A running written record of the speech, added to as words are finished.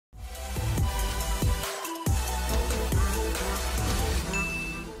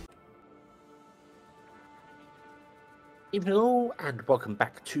Evening all, and welcome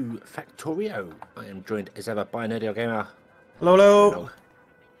back to Factorio. I am joined as ever by Nerdy Gamer. Hello, hello.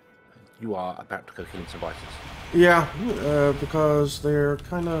 You are about to go killing some biters. Yeah, because they're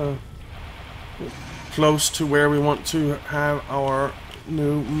kind of close to where we want to have our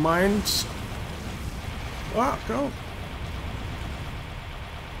new mines. Ah, go.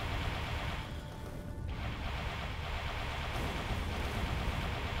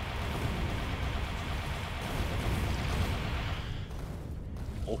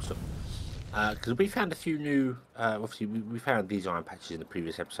 Awesome. Because we found a few new, obviously we found these iron patches in the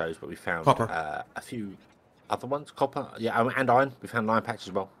previous episodes, but we found Copper. a few other ones. Copper, yeah, and iron. We found an iron patch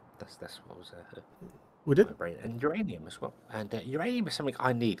as well. That's what was We my did? brain. And uranium as well. And uranium is something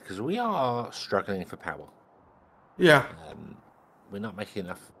I need because we are struggling for power. Yeah. We're not making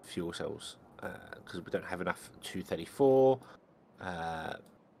enough fuel cells because we don't have enough 234.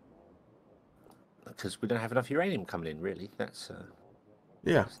 Because we don't have enough uranium coming in, really. That's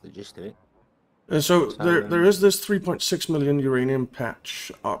the gist of it. So there is this 3.6 million uranium patch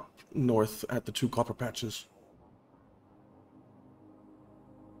up north at the two copper patches.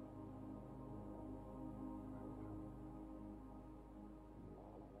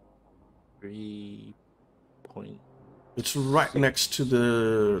 It's right next to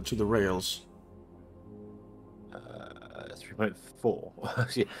the rails.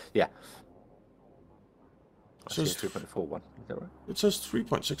 3.4. Yeah. I see a 3.4 one. Is that right? It says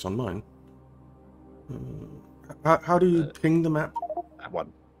 3.6 on mine. How do you ping the map? That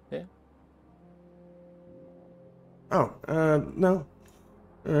one. Yeah. Oh, no.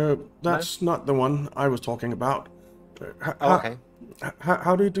 That's not the one I was talking about. Okay.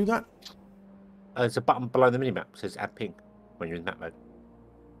 How do you do that? There's a button below the minimap that says add ping when you're in map mode.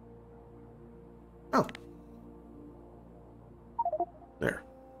 Oh. There.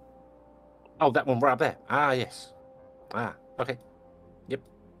 Oh, that one right up there. Ah, yes. Ah, okay. Yep.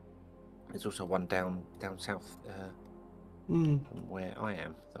 There's also one down south from where I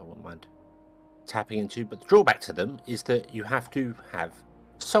am, so I wouldn't mind tapping into. But the drawback to them is that you have to have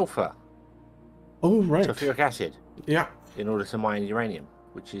sulfur. Oh, right. Sulfuric acid. Yeah. In order to mine uranium,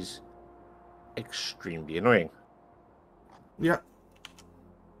 which is extremely annoying. Yeah.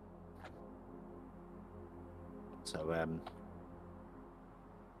 So,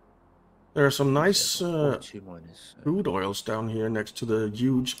 there are some nice crude oils down here next to the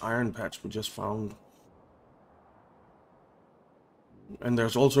huge iron patch we just found. And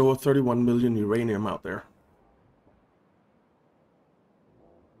there's also a 31 million uranium out there.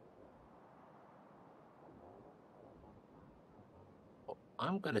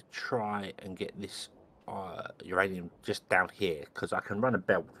 I'm going to try and get this uranium just down here, because I can run a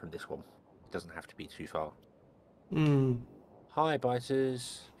belt from this one. It doesn't have to be too far. Hi,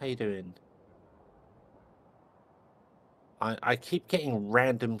 biters. How you doing? I keep getting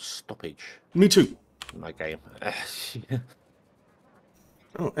random stoppage. Me too. In my game.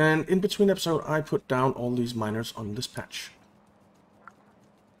 Oh, and in between episode, I put down all these miners on this patch.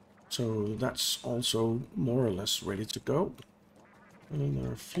 So that's also more or less ready to go. And there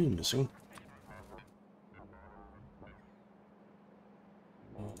are a few missing.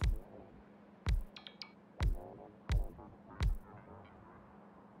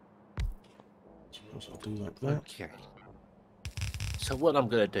 Suppose I'll do like that. Okay. So what I'm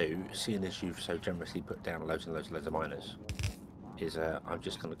going to do, seeing as you've so generously put down loads and loads of miners, is I'm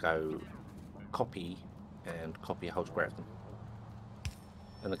just going to go copy a whole square of them.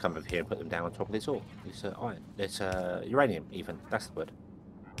 And then come over here and put them down on top of this ore. It's iron. It's uranium, even. That's the word.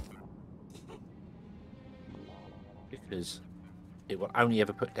 Because it will only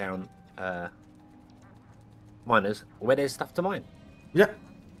ever put down miners where there's stuff to mine. Yeah.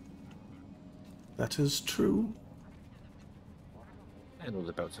 That is true. And all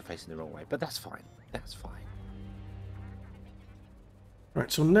the belts are facing the wrong way. But that's fine. That's fine.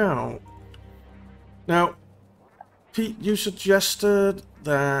 Right, so now, Pete, you suggested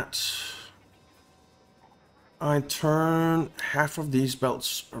that I turn half of these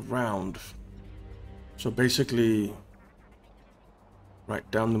belts around. So basically, right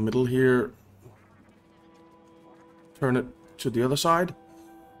down the middle here, turn it to the other side.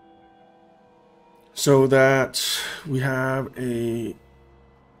 So that we have a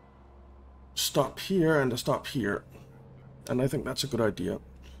stop here and a stop here. And I think that's a good idea.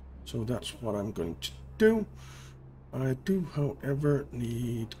 So that's what I'm going to do. I do, however,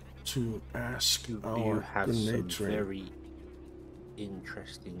 need to ask our grenade train. Very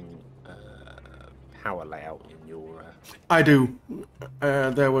interesting power layout in your... I do.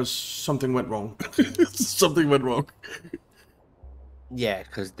 There was something went wrong. Something went wrong. Yeah,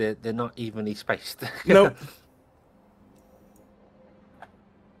 because they're not evenly spaced. Nope.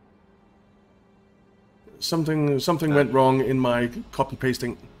 Something went wrong in my copy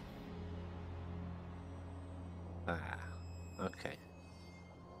pasting. Ah, okay.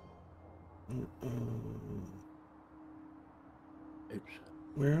 Oops.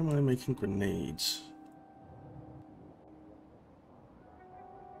 Where am I making grenades?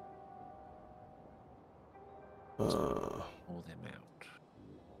 All them out.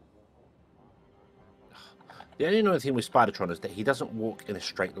 The only annoying thing with Spidertron is that he doesn't walk in a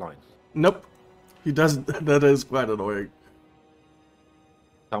straight line. Nope, he doesn't. That is quite annoying.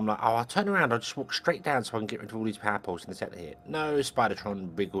 So I'm like, oh, I'll turn around. I'll just walk straight down so I can get rid of all these power poles in the center here. No,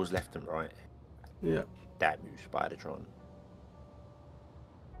 Spidertron wiggles left and right. Yeah. Damn you, Spidertron.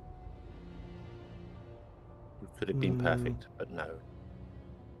 It could have been perfect, but no.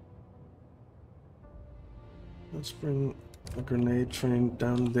 Let's bring a grenade train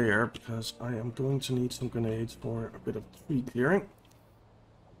down there, because I am going to need some grenades for a bit of tree clearing.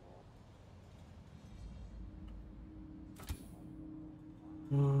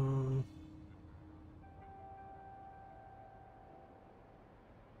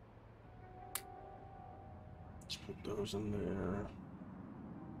 Let's put those in there.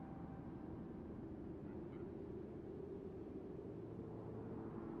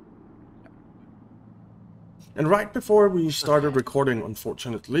 And right before we started recording,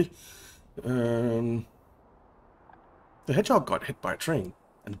 unfortunately, the hedgehog got hit by a train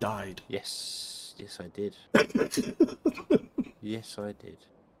and died. Yes, yes I did. Yes I did.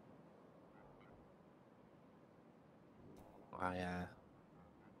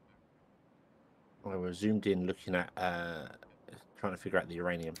 I was zoomed in looking at trying to figure out the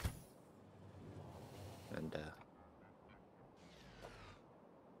uranium, and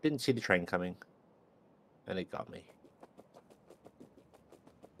didn't see the train coming, and it got me.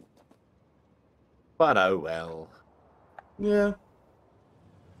 But oh well. Yeah.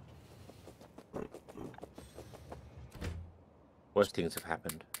 Worst things have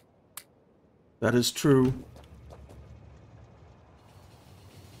happened. That is true.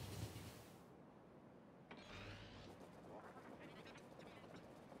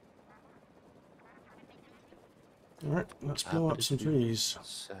 Alright, let's blow up some trees.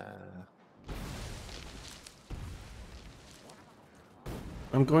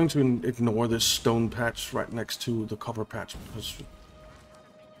 I'm going to ignore this stone patch right next to the copper patch, because we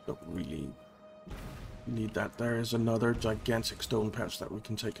don't really need that. There is another gigantic stone patch that we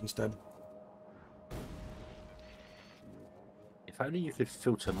can take instead. If only you could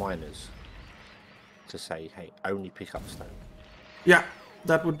filter miners to say, hey, only pick up stone. Yeah,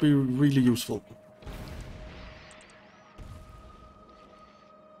 that would be really useful.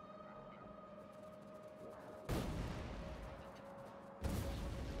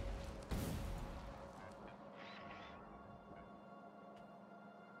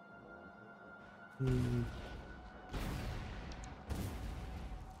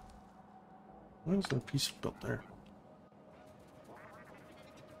 Why is there a piece built there?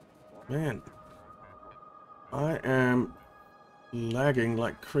 Man, I am lagging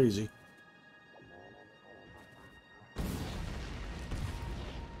like crazy.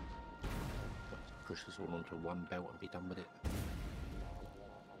 Push this all onto one belt and be done with it.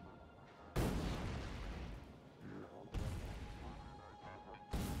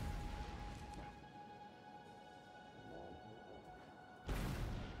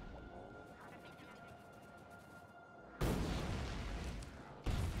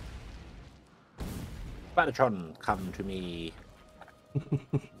 Spidertron, come to me.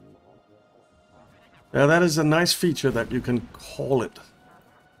 Yeah, that is a nice feature that you can call it.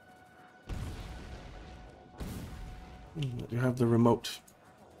 You have the remote.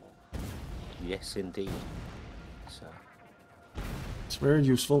 Yes, indeed. So. It's very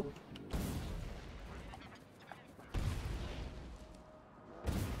useful.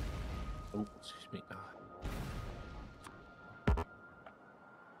 Oh, excuse me.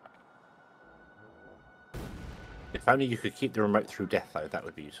 If only you could keep the remote through death, though, that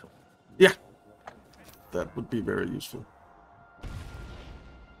would be useful. Yeah, that would be very useful.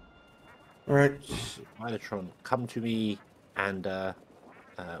 All right, Spidertron, come to me, and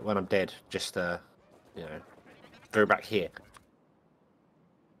when I'm dead, just you know, go back here.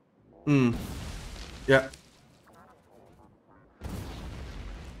 Yeah.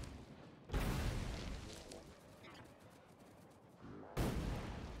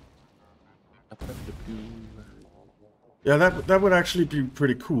 Yeah, that would actually be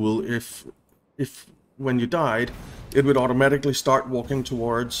pretty cool if when you died, it would automatically start walking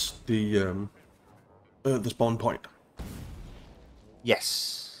towards the spawn point.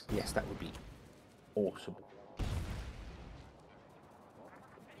 Yes, yes, that would be awesome.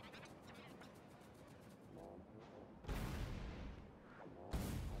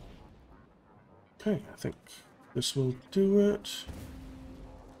 Okay, I think this will do it.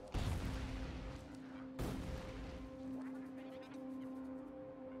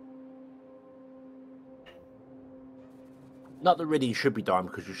 Not that really you should be dying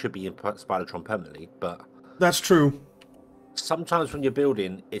because you should be in Spidertron permanently, but that's true. Sometimes when you're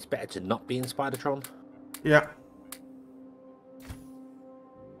building, it's better to not be in Spidertron. Yeah.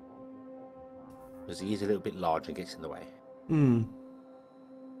 Because he is a little bit large and gets in the way. Hmm.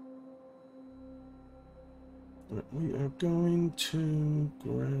 We are going to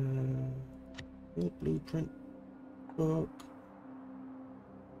grab the blueprint book.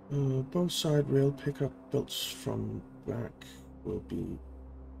 Both side rail pickup built from back will be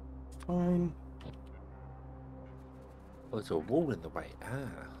fine. Oh, there's a wall in the way. Ah,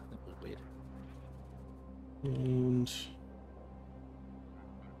 that was weird. And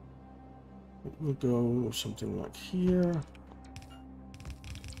it will go something like here.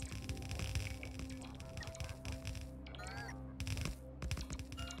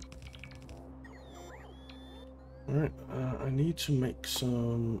 Alright, I need to make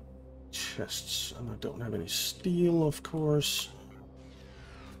some chests, and I don't have any steel, of course.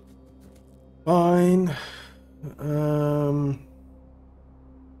 Fine.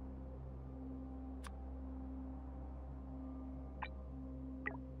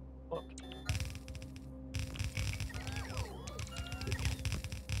 What?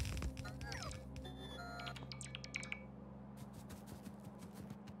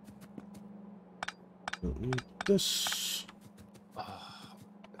 Don't need this. Oh,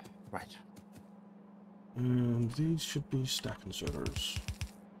 right. And these should be stack inserters.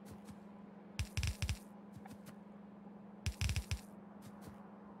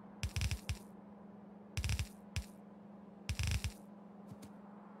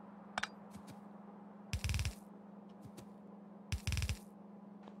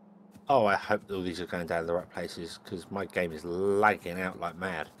 Oh, I hope all these are going down the right places because my game is lagging out like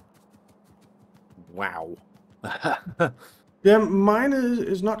mad. Wow. Yeah, mine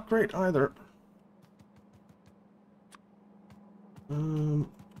is not great either. I'm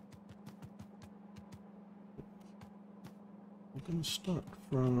gonna start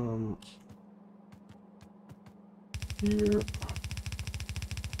from here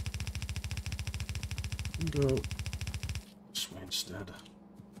and go this way instead.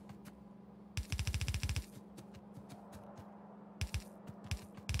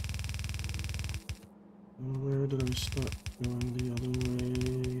 Where did I start going the other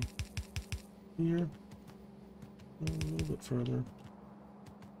way? Here? A little bit further.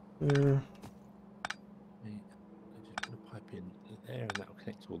 There. I just put a pipe in there and that will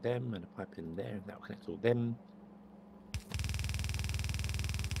connect all them, and a pipe in there and that will connect all them.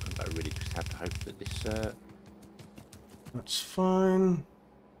 And I really just have to hope that this... That's fine.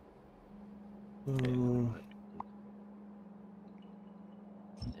 there,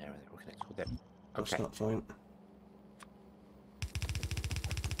 that will connect all them. That's Okay. not fine.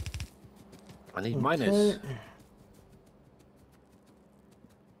 I need miners.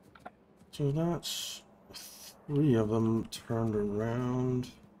 So that's 3 of them turned around.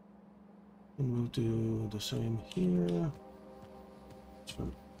 And we'll do the same here. This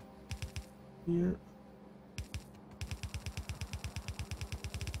one here.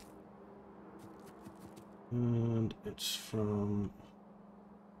 And it's from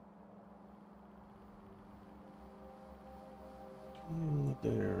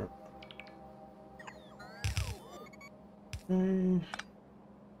there. Okay.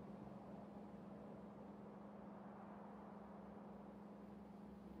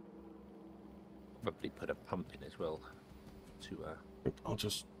 Probably put a pump in as well to I'll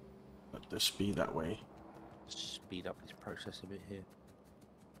just let this be that way. speed up this process a bit here.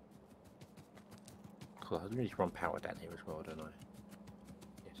 Cool, I need to run power down here as well, don't I?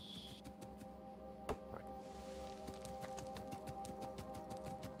 Yes. Right.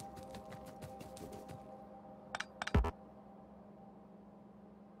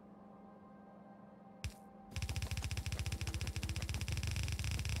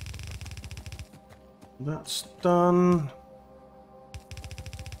 That's done.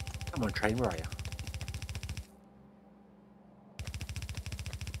 Come on, train, where are you?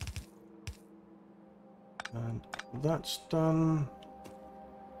 And that's done.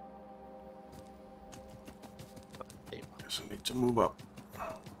 Guess I need to move up.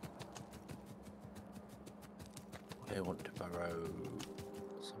 I want to borrow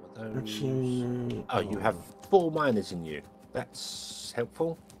some of those. Actually, oh, you have 4 miners in you. That's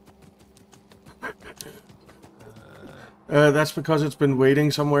helpful. that's because it's been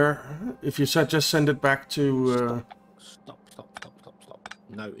waiting somewhere. If you said just send it back to... Stop.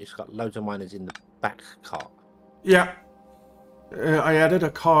 No, it's got loads of miners in the back cart. Yeah. I added a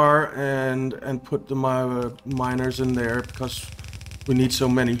car and put the miners in there because we need so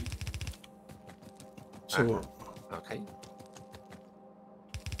many. So. Okay.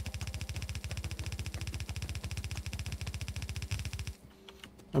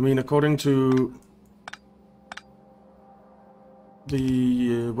 I mean, according to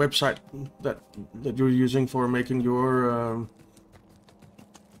the website that you're using for making your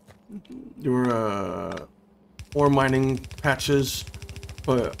ore mining patches,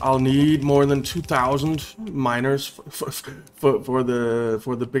 but I'll need more than 2,000 miners for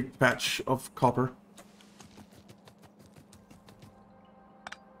the big patch of copper.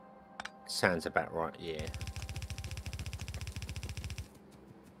 Sounds about right, yeah.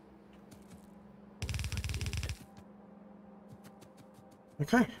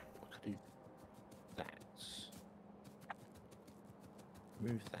 Okay. I could do that.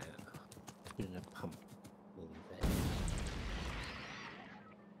 Move that. Put in a pump in there.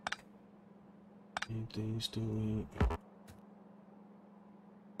 Need these, do we?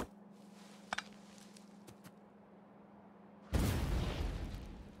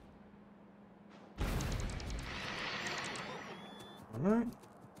 Alright.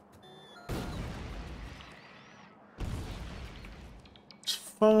 It's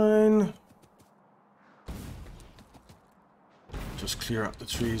fine. Just clear up the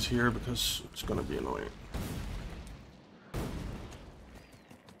trees here because it's gonna be annoying.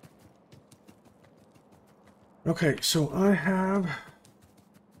 Okay, so I have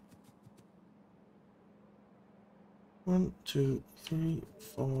 1, 2, 3,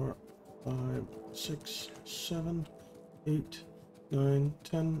 4, 5, 6, 7, 8, 9,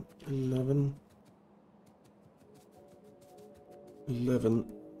 10, 11. 11.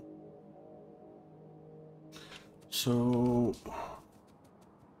 So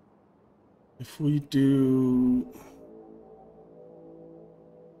if we do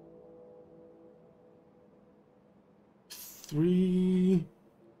three,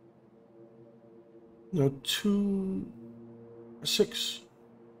 no, 2, 6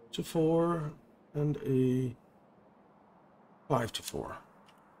 to 4, and a 5 to 4.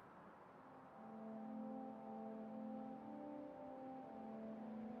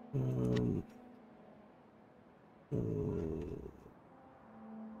 Um,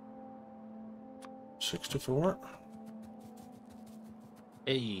 6 to 4.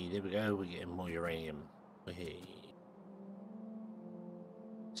 Hey, there we go. We're getting more uranium. Hey.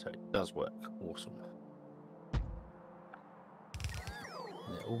 So it does work. Awesome.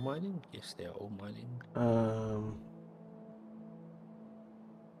 They're all mining? Yes, they are all mining.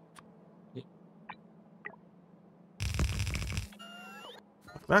 Yep.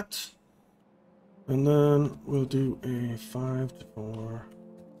 Like that. And then we'll do a 5 to 4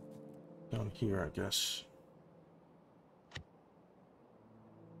 down here, I guess.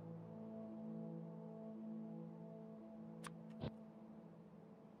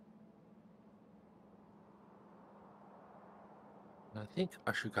 I think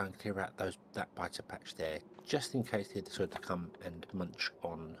I should go and clear out that biter patch there, just in case they decide to come and munch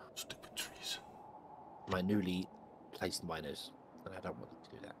on Stupid trees. my newly placed miners, and I don't want them to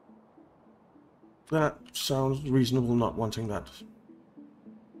do that. That sounds reasonable, not wanting that.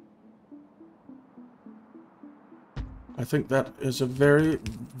 I think that is a very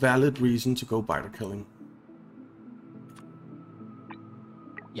valid reason to go biter killing.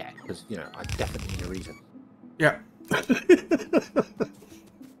 Yeah, because, you know, I definitely need a reason. Yeah.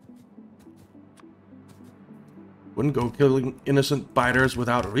 Wouldn't go killing innocent biters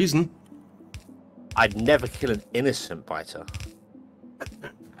without a reason. I'd never kill an innocent biter.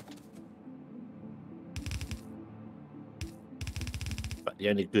 But the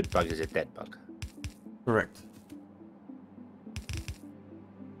only good bug is a dead bug. Correct.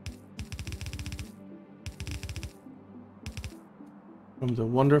 From the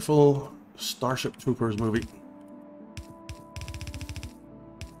wonderful Starship Troopers movie.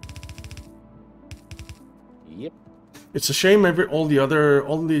 Yep. It's a shame all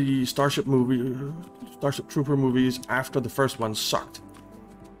the Starship Trooper movies after the first one sucked.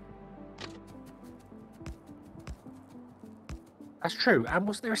 That's true. And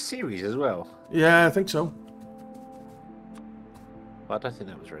was there a series as well? Yeah, I think so. But I don't think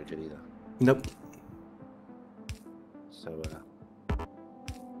that was very good either. Nope. So,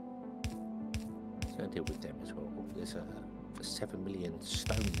 going to deal with them as well. There's a 7 million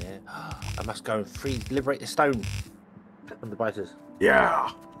stone there. I must go and liberate the stone from the biters. Yeah.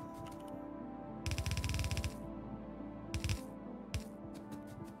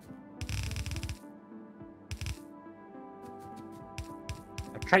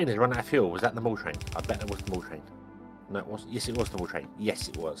 A train has run out of fuel. Was that the mall train? I bet it was the mall train. No, it was. Yes, it was the mall train. Yes,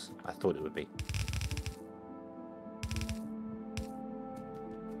 it was. I thought it would be.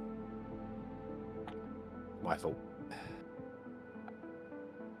 My fault.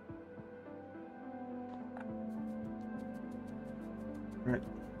 Right.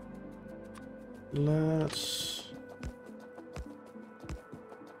 Let's...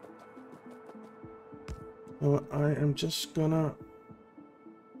 Oh, I am just gonna...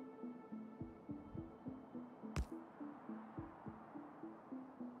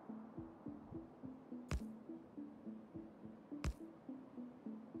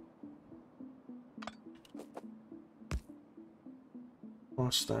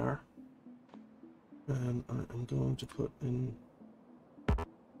 Cross there. And I am going to put in...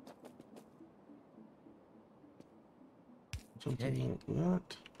 something like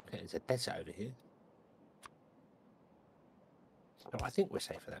that. Okay, there's a desert over here. So I think we're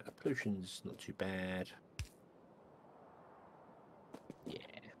safe for that. The pollution's not too bad. Yeah.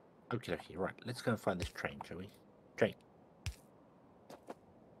 Okay, right. Let's go and find this train, shall we? Train.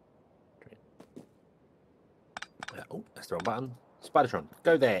 Oh, that's the wrong button. Spidertron,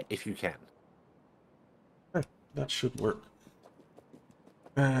 go there if you can. Okay, that should work.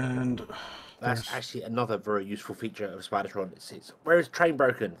 And that's actually another very useful feature of Spidertron. It says, where is train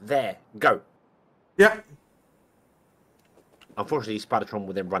broken? There, go. Yeah. Unfortunately, Spidertron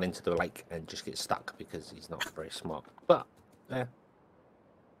will then run into the lake and just get stuck because he's not very smart. But, you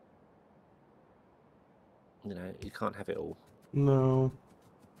know, you can't have it all. No.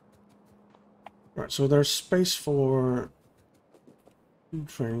 Right, so there's space for 2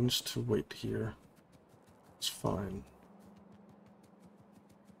 trains to wait here. It's fine.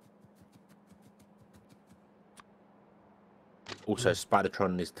 Also,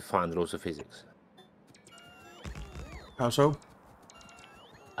 Spidertron is defying the laws of physics. How so?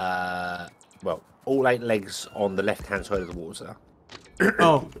 Well, all 8 legs on the left-hand side of the water.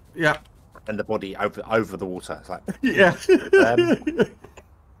 Oh, yeah. And the body over the water. It's like, yeah.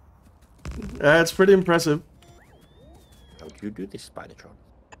 That's pretty impressive. How do you do this, Spidertron?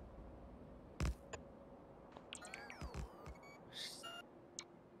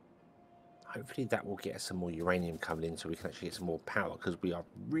 Hopefully that will get us some more uranium coming in so we can actually get some more power, because we are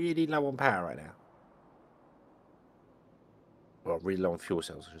really low on power right now. Well, really low on fuel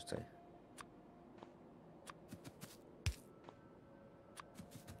cells, I should say.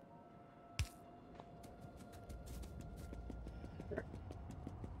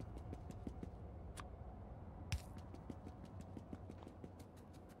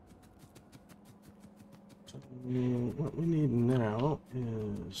 So what we need now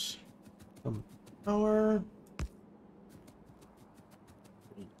is some power.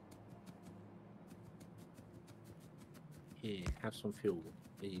 Here, have some fuel.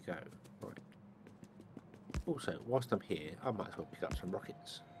 There you go. Right. Also, whilst I'm here, I might as well pick up some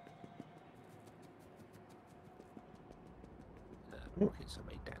rockets. Rockets are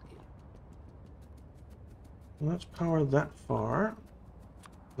made down here. Let's power that far.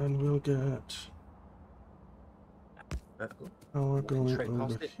 Then we'll get power going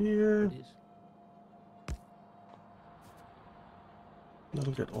over here.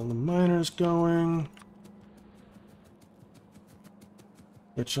 That'll get all the miners going.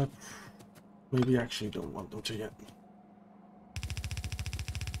 Which I maybe actually don't want them to yet.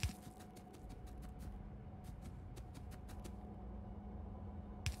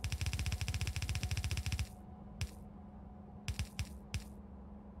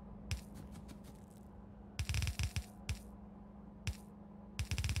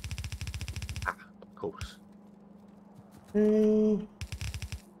 Ah, of course. Okay.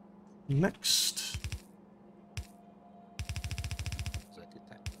 Next.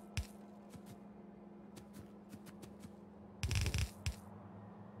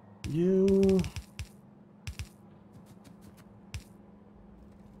 You.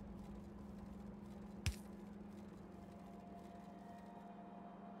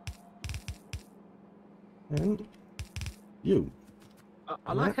 And you.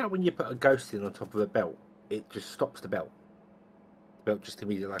 I like how when you put a ghost in on top of a belt, it just stops the belt. The belt just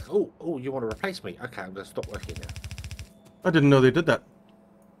immediately like, oh, you want to replace me? Okay, I'm going to stop working now. I didn't know they did that.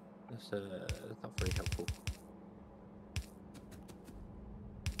 That's not very helpful.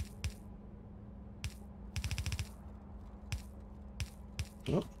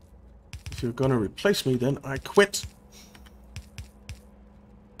 Well, if you're gonna replace me, then I quit.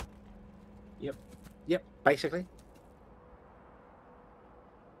 Yep, basically.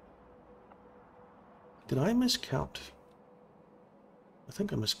 Did I miscount? I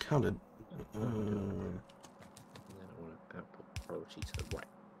think I miscounted. And then I want to output priority to the right.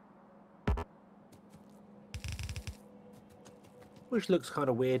 Which looks kind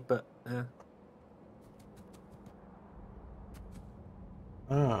of weird, but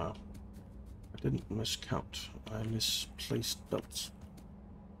Ah, I didn't miscount. I misplaced belts.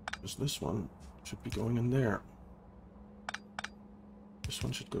 Because this one should be going in there. This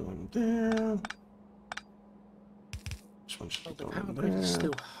one should go in there. This one should be going in there. It's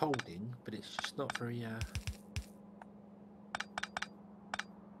still holding, but it's just not very.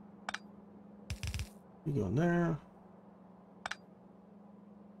 You go in there.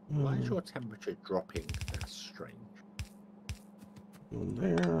 Why is your temperature dropping? That's strange. Go in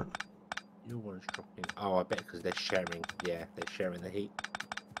there. Your one's dropping. Oh, I bet because they're sharing. Yeah, they're sharing the heat.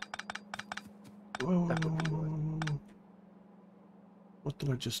 Whoa. That would be right. What did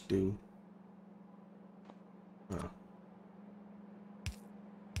I just do? Oh.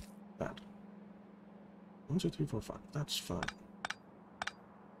 That. 1, 2, 3, 4, 5. That's fine.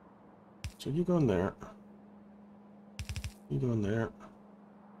 So you go in there. You go in there.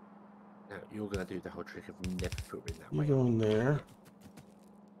 Now you're going to do the whole trick of never filtering that You way. go in there.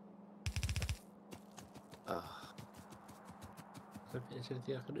 I don't think there's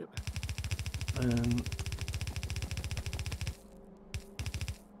anything I can do about it. And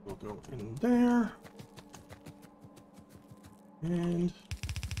we'll go in there. And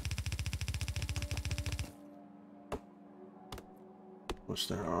which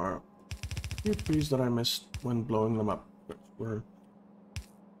there are a few trees that I missed when blowing them up, but were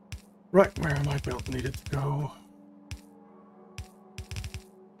right where my belt needed to go.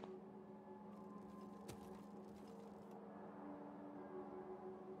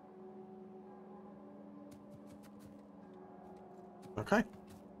 Okay.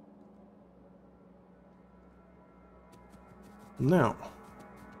 Now,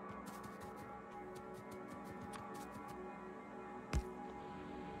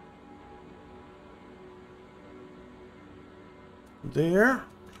 there,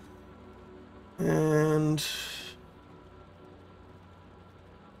 and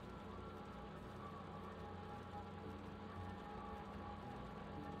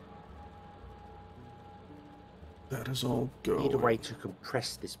that is all go. Need a way to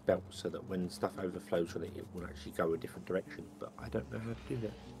compress this belt so that when stuff overflows on it, it will actually go a different direction. But I don't know how to do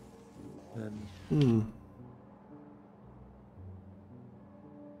that.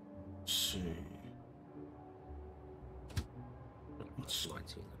 Let's see. Let's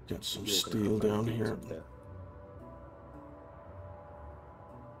Lighting. get some You're gonna steel have down things here. up there.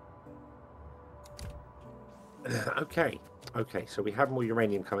 Okay, so we have more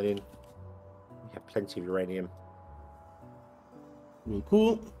uranium coming in. We have plenty of uranium.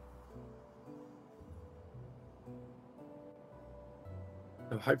 Cool.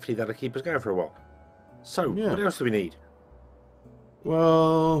 So hopefully that'll keep us going for a while. So, Yeah. what else do we need?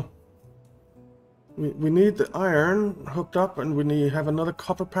 Well, we need the iron hooked up, and we have another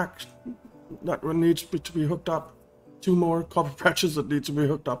copper patch that needs to be hooked up. 2 more copper patches that need to be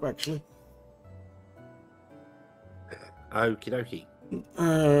hooked up, actually. Okie dokie.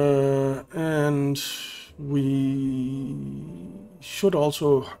 And we should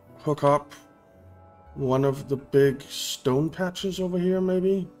also hook up one of the big stone patches over here,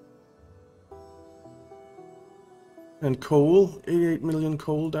 maybe. And coal, 88 million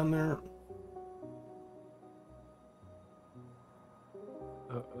coal down there.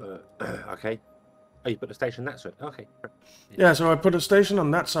 Okay. Oh, you put a station that side. Okay. Yeah, so I put a station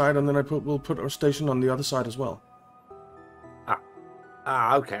on that side, and then we'll put a station on the other side as well.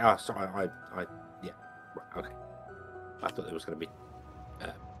 Okay. Oh, sorry. Yeah. Right, okay. I thought there was going to be.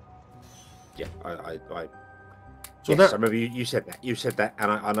 Yeah. So yes, that. I remember you said that. You said that,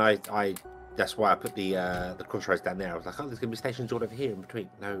 and I. That's why I put the crossroads down there. I was like, oh, there's going to be stations all over here in between.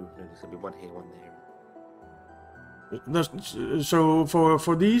 No, there's going to be one here, one there. So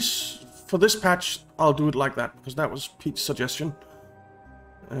for this patch, I'll do it like that because that was Pete's suggestion,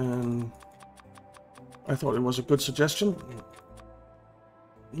 and I thought it was a good suggestion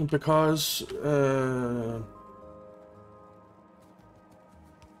because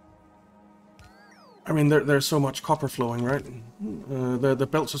I mean there's so much copper flowing, right? The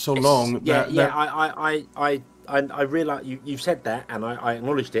belts are so long. I realized you said that, and I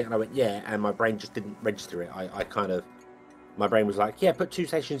acknowledged it, and I went yeah, and my brain just didn't register it. My brain was like, yeah, put 2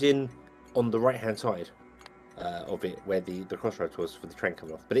 stations in on the right hand side of it where the crossroads was for the train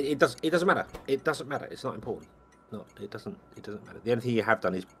coming off. But it doesn't matter. It doesn't matter. It's not important. No, it doesn't matter. The only thing you have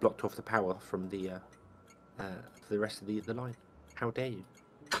done is blocked off the power from the for the rest of the line. How dare you?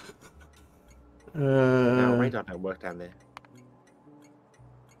 Now radar don't work down there.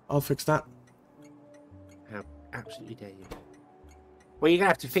 I'll fix that. How absolutely dare you? Well, you're gonna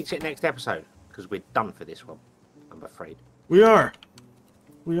have to fix it next episode because we're done for this one. I'm afraid. We are.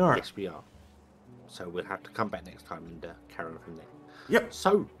 We are. Yes, we are. So we'll have to come back next time and carry on from there. Yep.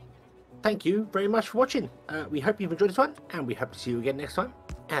 So, thank you very much for watching. We hope you've enjoyed this one, and we hope to see you again next time.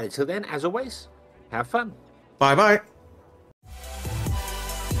 And until then, as always, have fun. Bye-bye.